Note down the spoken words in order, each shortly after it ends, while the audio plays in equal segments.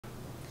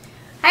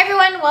Hi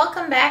everyone,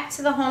 welcome back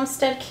to the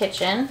Homestead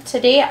Kitchen.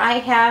 Today I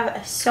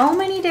have so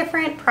many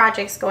different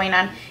projects going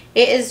on.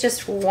 It is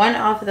just one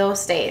of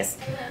those days.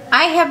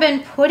 I have been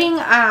putting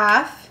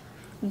off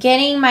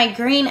getting my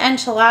green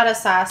enchilada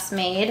sauce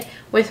made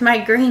with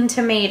my green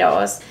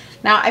tomatoes.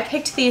 Now I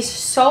picked these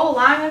so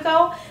long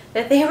ago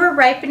that they were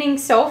ripening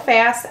so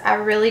fast I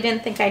really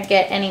didn't think I'd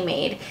get any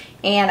made.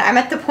 And I'm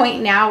at the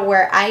point now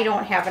where I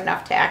don't have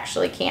enough to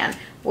actually can,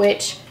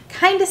 which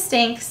kind of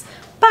stinks,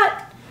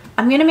 but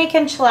I'm going to make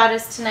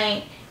enchiladas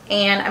tonight,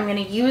 and I'm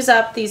going to use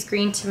up these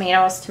green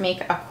tomatoes to make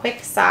a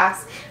quick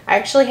sauce. I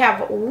actually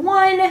have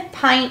 1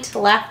 pint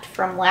left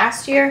from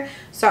last year,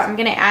 so I'm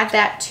going to add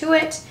that to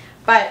it.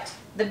 But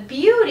the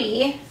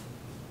beauty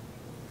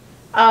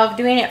of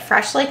doing it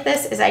fresh like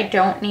this is I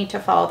don't need to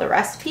follow the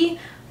recipe.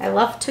 I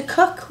love to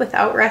cook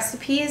without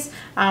recipes.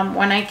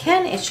 When I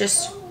can, it's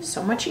just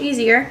so much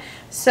easier.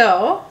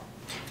 So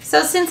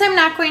since I'm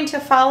not going to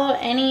follow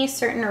any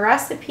certain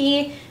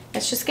recipe,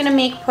 it's just going to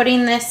make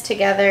putting this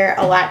together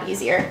a lot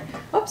easier.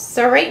 Oops,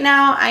 so right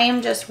now I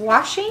am just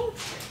washing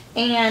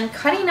and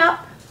cutting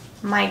up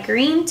my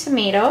green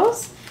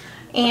tomatoes.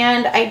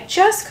 And I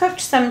just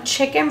cooked some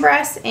chicken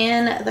breasts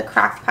in the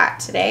crock pot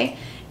today.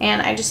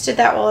 And I just did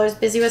that while I was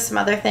busy with some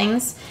other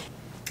things.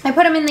 I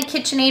put them in the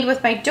KitchenAid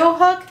with my dough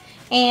hook,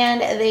 and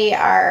they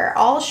are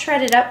all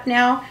shredded up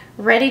now,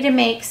 ready to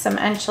make some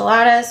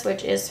enchiladas,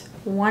 which is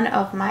one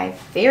of my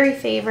very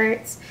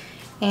favorites.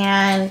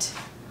 And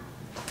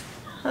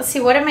let's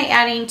see, what am I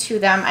adding to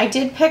them? I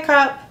did pick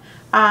up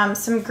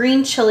some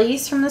green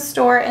chilies from the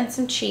store and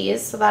some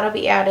cheese, so that'll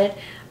be added.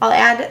 I'll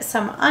add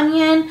some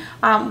onion.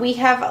 We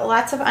have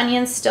lots of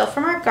onions still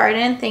from our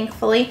garden,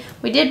 thankfully.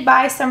 We did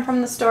buy some from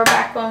the store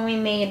back when we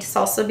made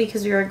salsa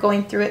because we were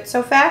going through it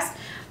so fast,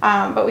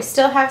 but we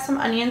still have some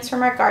onions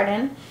from our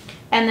garden.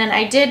 And then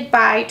I did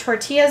buy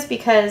tortillas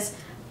because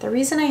the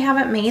reason I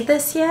haven't made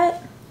this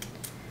yet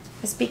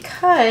is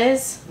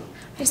because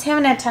I just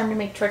haven't had time to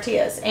make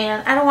tortillas,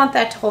 and I don't want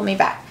that to hold me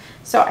back.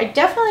 So I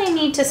definitely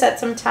need to set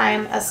some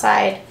time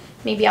aside,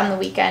 maybe on the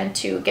weekend,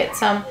 to get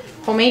some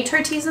homemade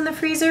tortillas in the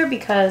freezer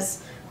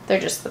because they're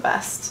just the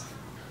best.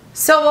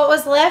 So what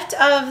was left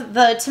of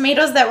the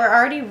tomatoes that were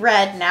already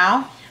red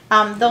now,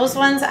 those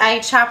ones I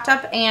chopped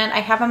up, and I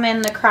have them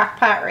in the crock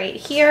pot right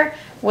here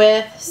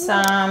with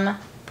some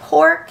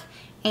pork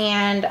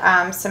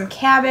and some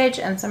cabbage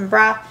and some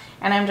broth,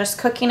 and I'm just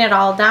cooking it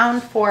all down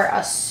for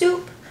a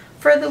soup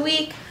for the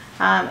week.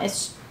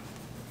 It's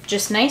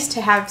just nice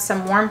to have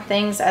some warm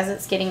things as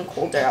it's getting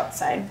colder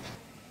outside.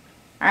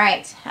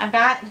 Alright, I've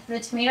got the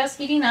tomatoes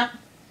heating up.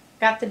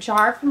 Got the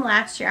jar from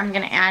last year I'm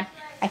going to add.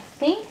 I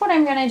think what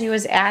I'm going to do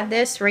is add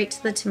this right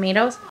to the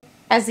tomatoes.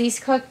 As these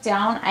cook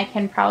down, I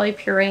can probably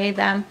puree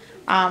them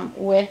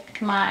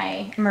with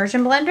my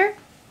immersion blender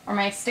or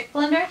my stick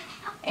blender,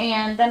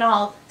 and then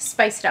I'll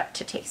spice it up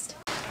to taste.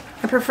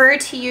 I prefer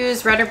to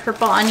use red or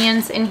purple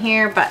onions in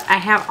here, but I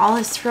have all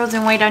this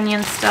frozen white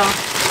onions still.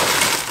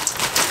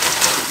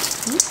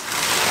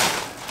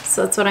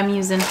 So that's what I'm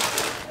using.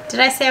 Did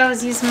I say I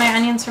was using my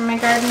onions from my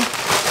garden?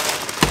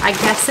 I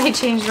guess I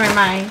changed my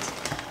mind.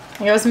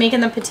 I was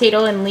making the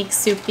potato and leek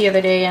soup the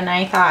other day, and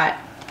I thought,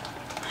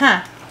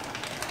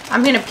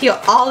 I'm gonna peel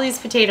all these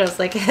potatoes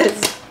like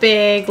it's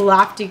big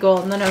lofty goal,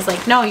 and then I was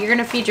like, no, you're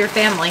gonna feed your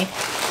family.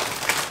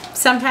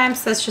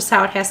 Sometimes that's just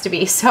how it has to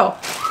be. So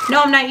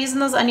no, I'm not using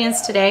those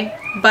onions today,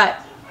 but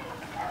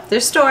they're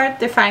stored,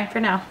 they're fine for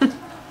now.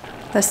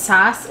 The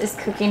sauce is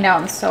cooking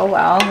down so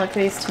well. Look at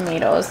these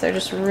tomatoes. They're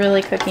just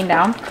really cooking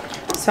down.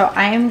 So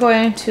I am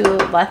going to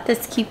let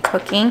this keep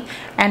cooking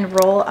and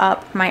roll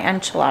up my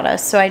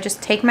enchiladas. So I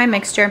just take my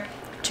mixture,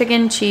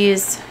 chicken,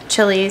 cheese,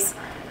 chilies,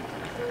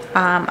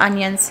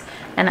 onions,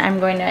 and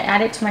I'm going to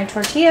add it to my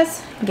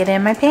tortillas, get it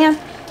in my pan,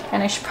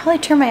 and I should probably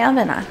turn my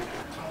oven on.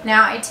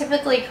 Now I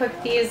typically cook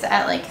these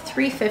at like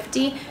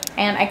 350,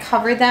 and I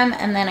cover them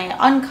and then I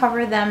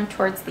uncover them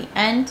towards the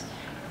end.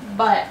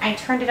 But I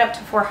turned it up to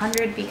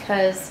 400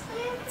 because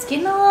it's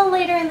getting a little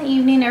later in the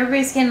evening.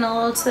 Everybody's getting a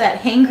little to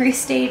that hangry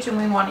stage and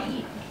we want to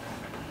eat.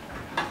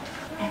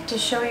 I have to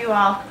show you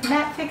all.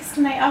 Matt fixed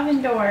my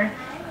oven door.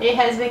 It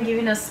has been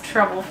giving us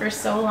trouble for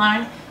so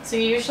long. So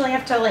you usually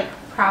have to like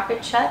prop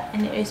it shut,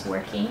 and it is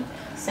working.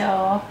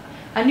 So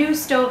a new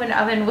stove and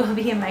oven will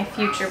be in my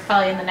future,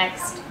 probably in the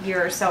next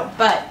year or so.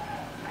 But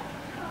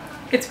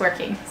it's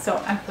working,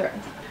 so I'm thrilled.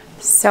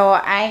 So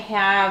I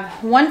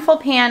have 1 full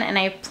pan, and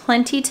I have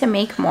plenty to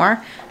make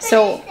more.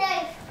 So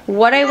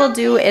what I will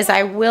do is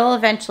I will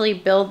eventually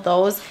build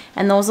those,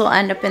 and those will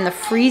end up in the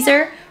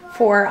freezer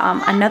for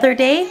another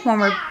day when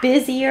we're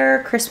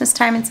busier, Christmas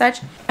time and such.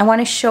 I want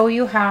to show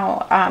you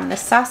how the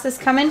sauce is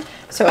coming.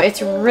 So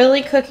it's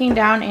really cooking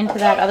down into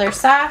that other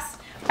sauce.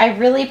 I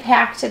really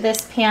packed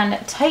this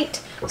pan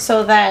tight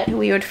so that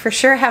we would for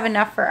sure have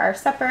enough for our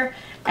supper.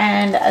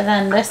 And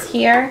then this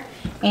here,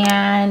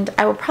 and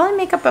I will probably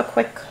make up a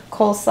quick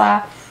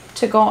coleslaw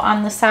to go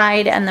on the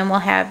side, and then we'll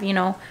have, you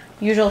know,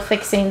 usual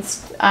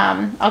fixings.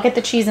 I'll get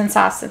the cheese and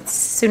sauce as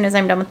soon as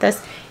I'm done with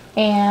this,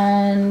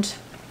 and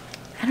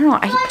I don't know,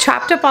 I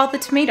chopped up all the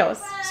tomatoes.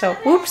 So,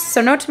 whoops,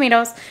 so no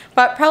tomatoes,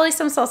 but probably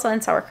some salsa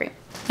and sour cream.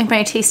 Like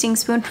my tasting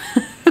spoon.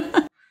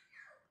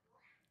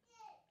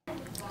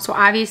 So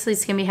obviously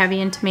it's gonna be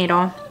heavy in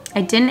tomato.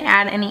 I didn't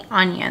add any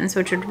onions,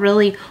 which would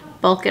really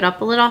bulk it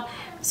up a little.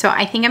 So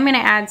I think I'm gonna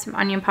add some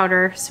onion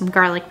powder, some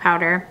garlic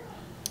powder,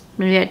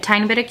 maybe a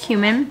tiny bit of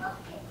cumin,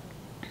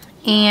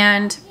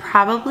 and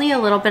probably a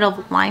little bit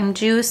of lime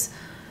juice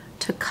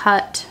to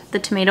cut the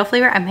tomato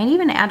flavor. I might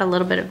even add a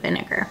little bit of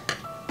vinegar.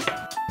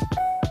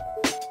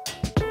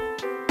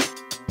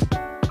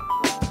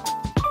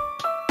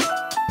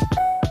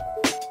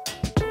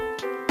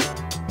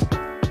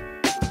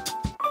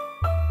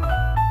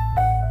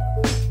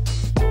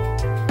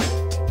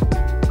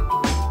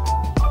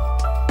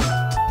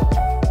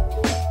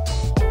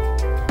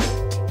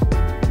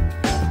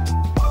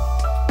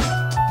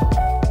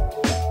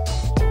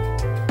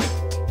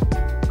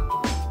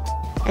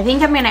 I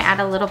think I'm gonna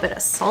add a little bit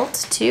of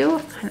salt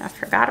too. Kind of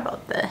forgot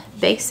about the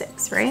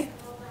basics, right?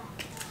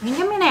 I think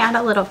I'm gonna add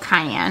a little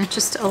cayenne,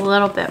 just a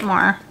little bit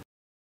more.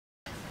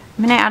 I'm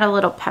gonna add a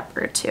little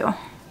pepper too.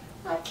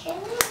 Well, can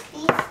we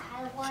please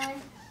have one?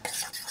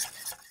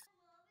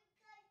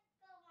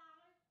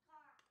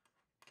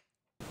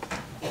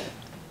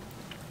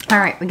 All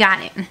right, we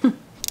got it.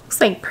 Looks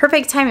like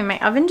perfect timing. My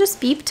oven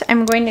just beeped.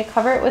 I'm going to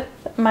cover it with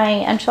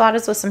my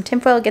enchiladas with some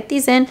tinfoil, get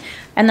these in,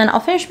 and then I'll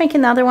finish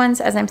making the other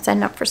ones as I'm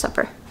setting up for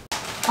supper.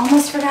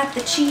 Almost forgot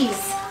the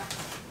cheese.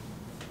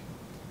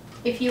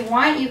 If you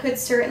want, you could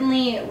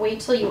certainly wait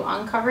till you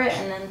uncover it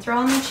and then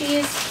throw in the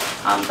cheese.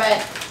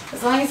 But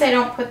as long as I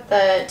don't put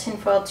the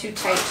tinfoil too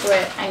tight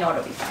to it, I know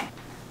it'll be fine.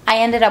 I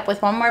ended up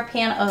with one more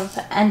pan of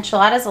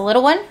enchiladas, a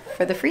little one,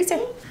 for the freezer.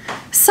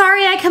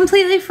 Sorry, I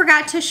completely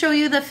forgot to show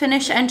you the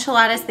finished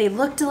enchiladas. They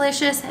look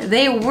delicious,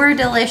 they were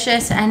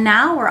delicious, and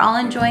now we're all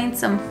enjoying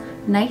some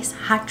nice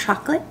hot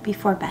chocolate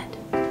before bed.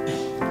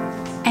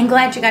 I'm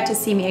glad you got to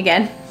see me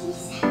again.